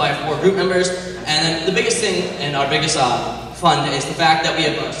 put up by 4 group members. And then the biggest thing and our biggest fund is the fact that we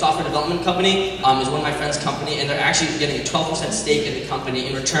have a software development company, is one of my friend's company, and they're actually getting a 12% stake in the company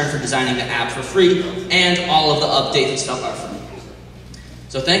in return for designing the app for free, and all of the updates and stuff are free.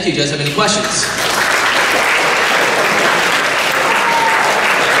 So thank you. Do you guys have any questions?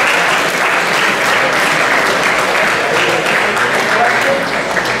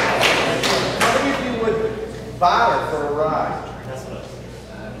 Barter for a ride.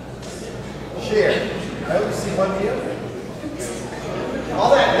 Share. I only see one here. All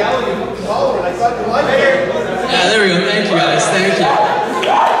that yelling and moving forward, I thought you liked it. Yeah, there we go. Thank you guys. Thank you.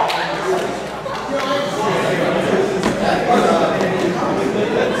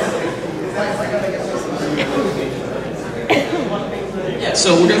 Yeah,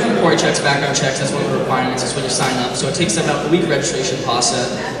 so we're going to report checks, background checks. That's one of the requirements. That's when you sign up. So it takes about a week registration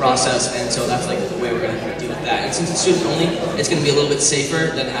process, and so that's like the way we're going to deal with that. And since it's student only, it's going to be a little bit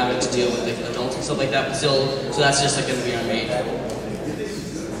safer than having to deal with like adults and stuff like that. But still, so that's just like going to be our main.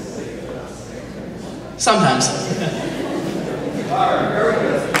 Sometimes. All right, very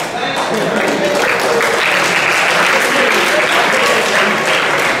good.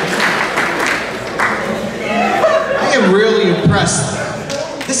 I am really impressed.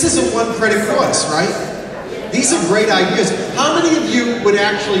 This isn't one credit course, right? These are great ideas. How many of you would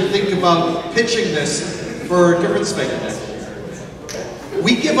actually think about pitching this for DifferenceMaker?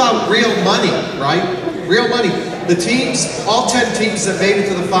 We give out real money, right? Real money. The teams, all 10 teams that made it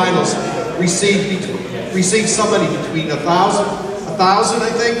to the finals, received some money between $1,000,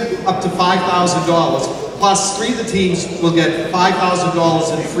 I think, up to $5,000. Plus, 3 of the teams will get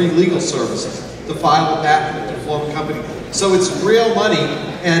 $5,000 in free legal services to file a patent to form a company. So it's real money,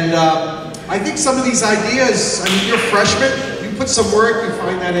 and I think some of these ideas, I mean, you're freshmen, you put some work, you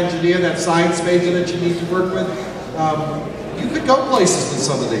find that engineer, that science major that you need to work with, you could go places with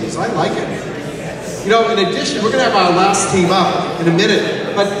some of these. I like it. You know, in addition, we're going to have our last team up in a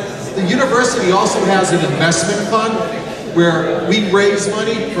minute, but the university also has an investment fund where we raise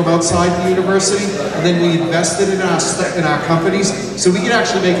money from outside the university and then we invest it in our companies. So we can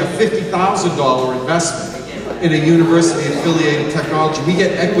actually make a $50,000 investment in a university affiliated technology. We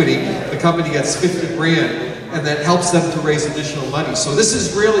get equity, the company gets 50 grand, and that helps them to raise additional money. So this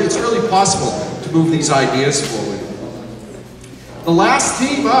is really, it's really possible to move these ideas forward. The last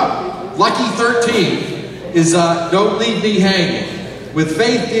team up, Lucky 13, is Don't Leave Me Hanging, with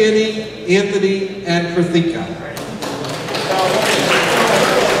Faith, Danny, Anthony, and Prathika.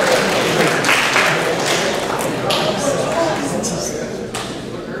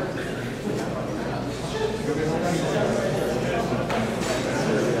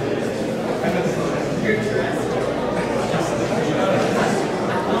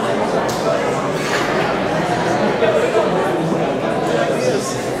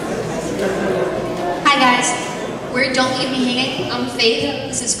 Hi guys, we're Don't Leave Me Hanging. I'm Faith,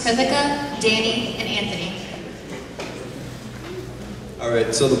 this is Krithika, Danny, and Anthony.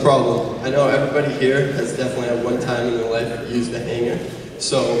 Alright, so the problem. I know everybody here has definitely at one time in their life used a hanger.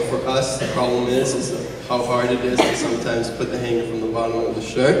 So for us, the problem is how hard it is to sometimes put the hanger from the bottom of the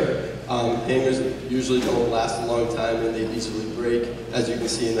shirt. Hangers usually don't last a long time and they easily break, as you can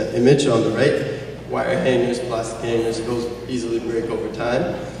see in the image on the right. Wire hangers, plastic hangers, those easily break over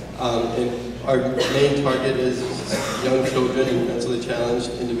time. And our main target is young children and mentally challenged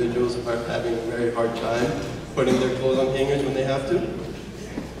individuals are having a very hard time putting their clothes on hangers when they have to.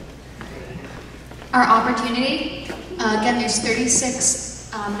 Our opportunity, again, there's 36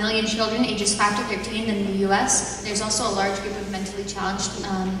 million children ages 5 to 13 in the US. There's also a large group of mentally challenged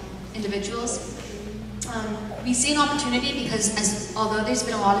individuals. We see an opportunity because although there's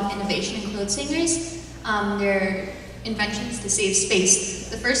been a lot of innovation in clothes hangers, there are inventions to save space.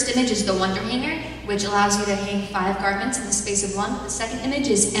 The first image is the Wonder Hanger, which allows you to hang 5 garments in the space of 1. The second image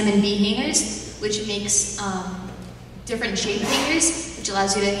is M&B hangers, which makes different shaped hangers, which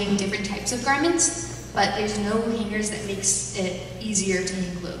allows you to hang different types of garments, but there's no hangers that makes it easier to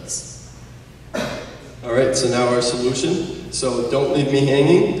hang clothes. Alright, so now our solution. So Don't Leave Me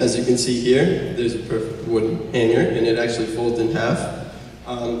Hanging, as you can see here, there's a perfect wooden hanger and it actually folds in half.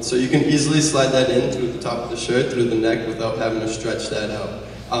 So you can easily slide that in through the top of the shirt, through the neck, without having to stretch that out.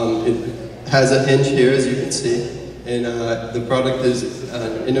 It has a hinge here, as you can see, and the product is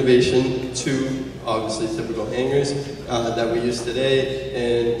an innovation to, obviously, typical hangers that we use today,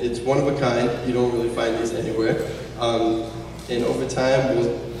 and it's one of a kind. You don't really find these anywhere. And over time,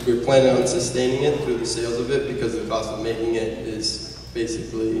 we're planning on sustaining it through the sales of it because the cost of making it is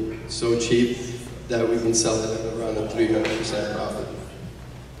basically so cheap that we can sell it at around a 300% profit.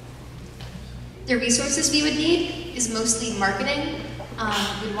 The resources we would need is mostly marketing.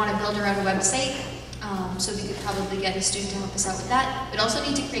 We'd want to build our own website, so we could probably get a student to help us out with that. We'd also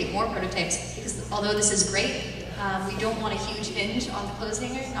need to create more prototypes, because although this is great, we don't want a huge hinge on the clothes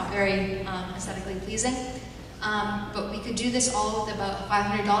hanger, not very aesthetically pleasing. But we could do this all with about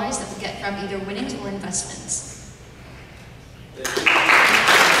 $500 that we get from either winnings or investments.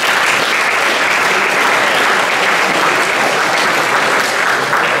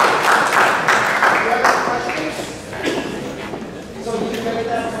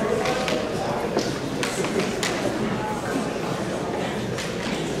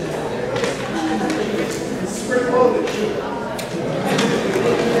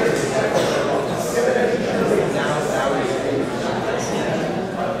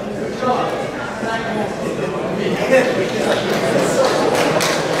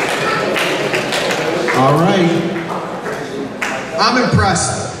 All right. I'm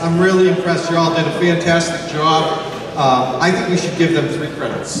impressed. I'm really impressed. You all did a fantastic job. I think we should give them 3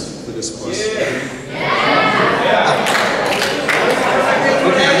 credits for this course. Okay,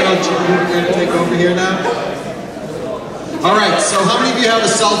 I'm going to take over here now. All right, so how many of you have a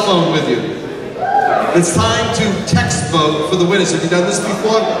cell phone with you? It's time to text vote for the winners. Have you done this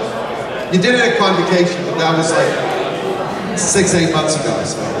before? You did it at Convocation, but that was like 6-8 months ago.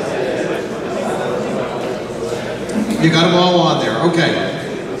 So. You got them all on there, okay.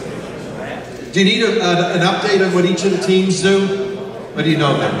 Do you need an update on what each of the teams do? Or do you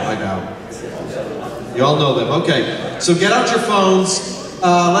know them by now? You all know them, okay. So get out your phones.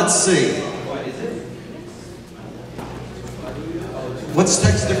 Let's see. What's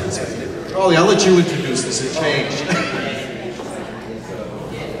text difference? Oh, I'll let you introduce this. It changed.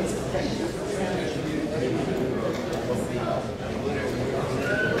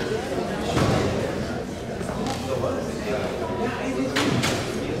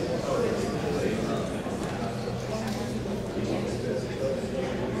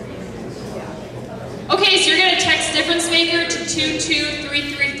 Okay, so you're going to text DifferenceMaker to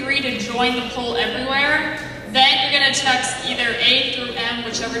 22333 to join the poll everywhere. Then you're going to text either A through M,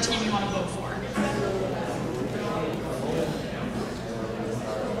 whichever team you want to vote for.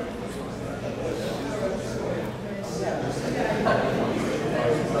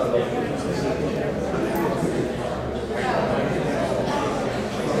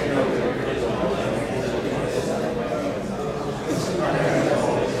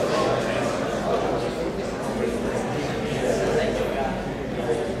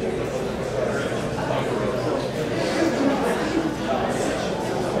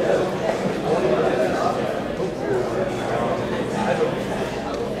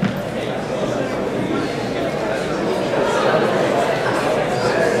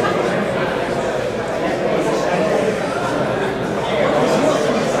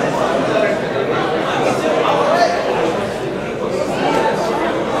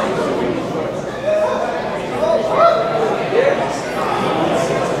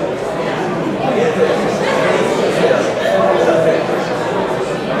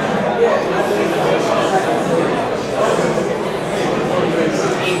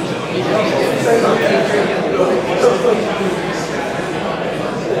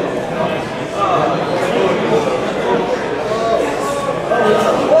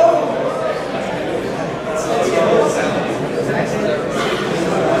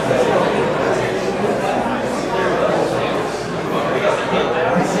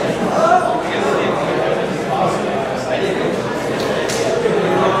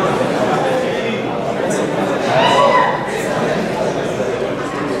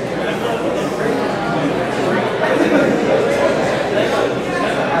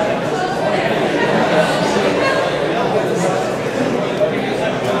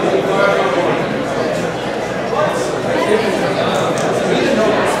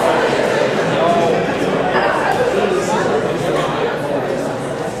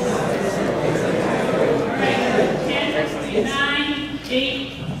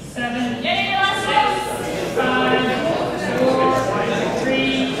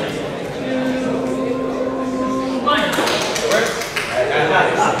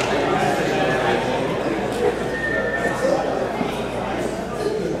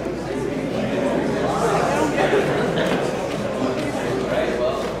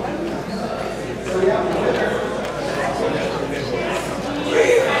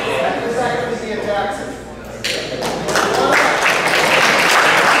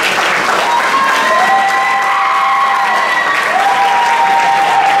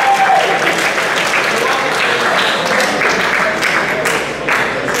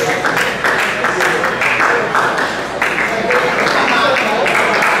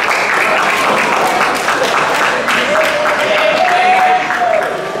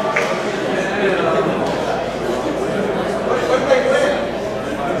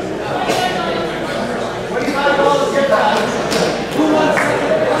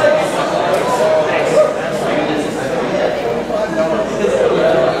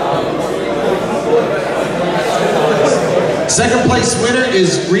 Second place winner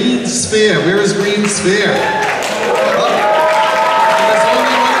is Green Sphere. Where is Green Sphere? Oh. There's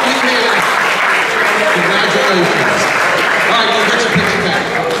only one of you here. Congratulations. All right, you'll get your picture back.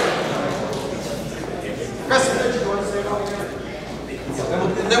 Press the picture. You want to say it over here?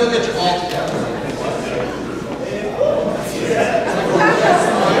 And then we'll get you all together.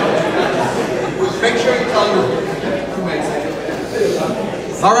 Make sure you tell your roommates.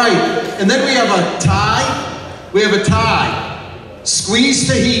 All right, and then we have a tie. We have a tie. Squeeze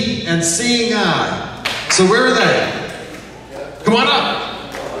to heat and seeing eye. So where are they? Come on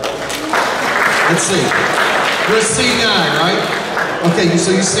up. Let's see. You're a seeing eye, right? Okay,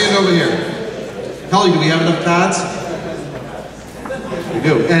 so you stand over here. Kelly, do we have enough cards? We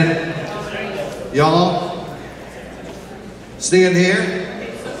do. And y'all stand here.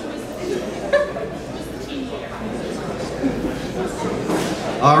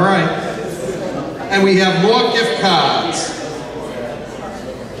 All right. And we have more gift cards.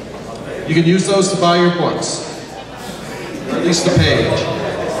 You can use those to buy your books. Or at least a page.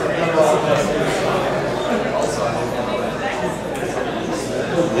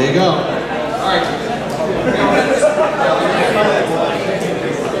 There you go. All right.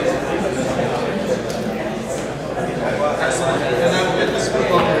 Excellent. And then we'll get this book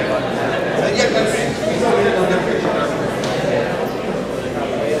over here. And yet, we'll get a picture.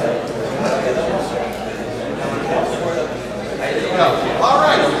 All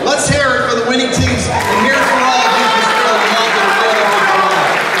right, let's hear it for the winning teams, and here's for all of you who still love it.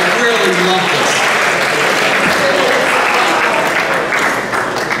 I really love this.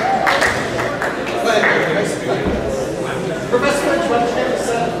 Professor, what you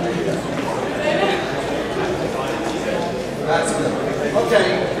say? That's good. Okay,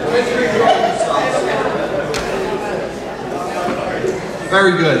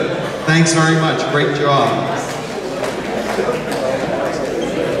 very good. Thanks very much. Great job.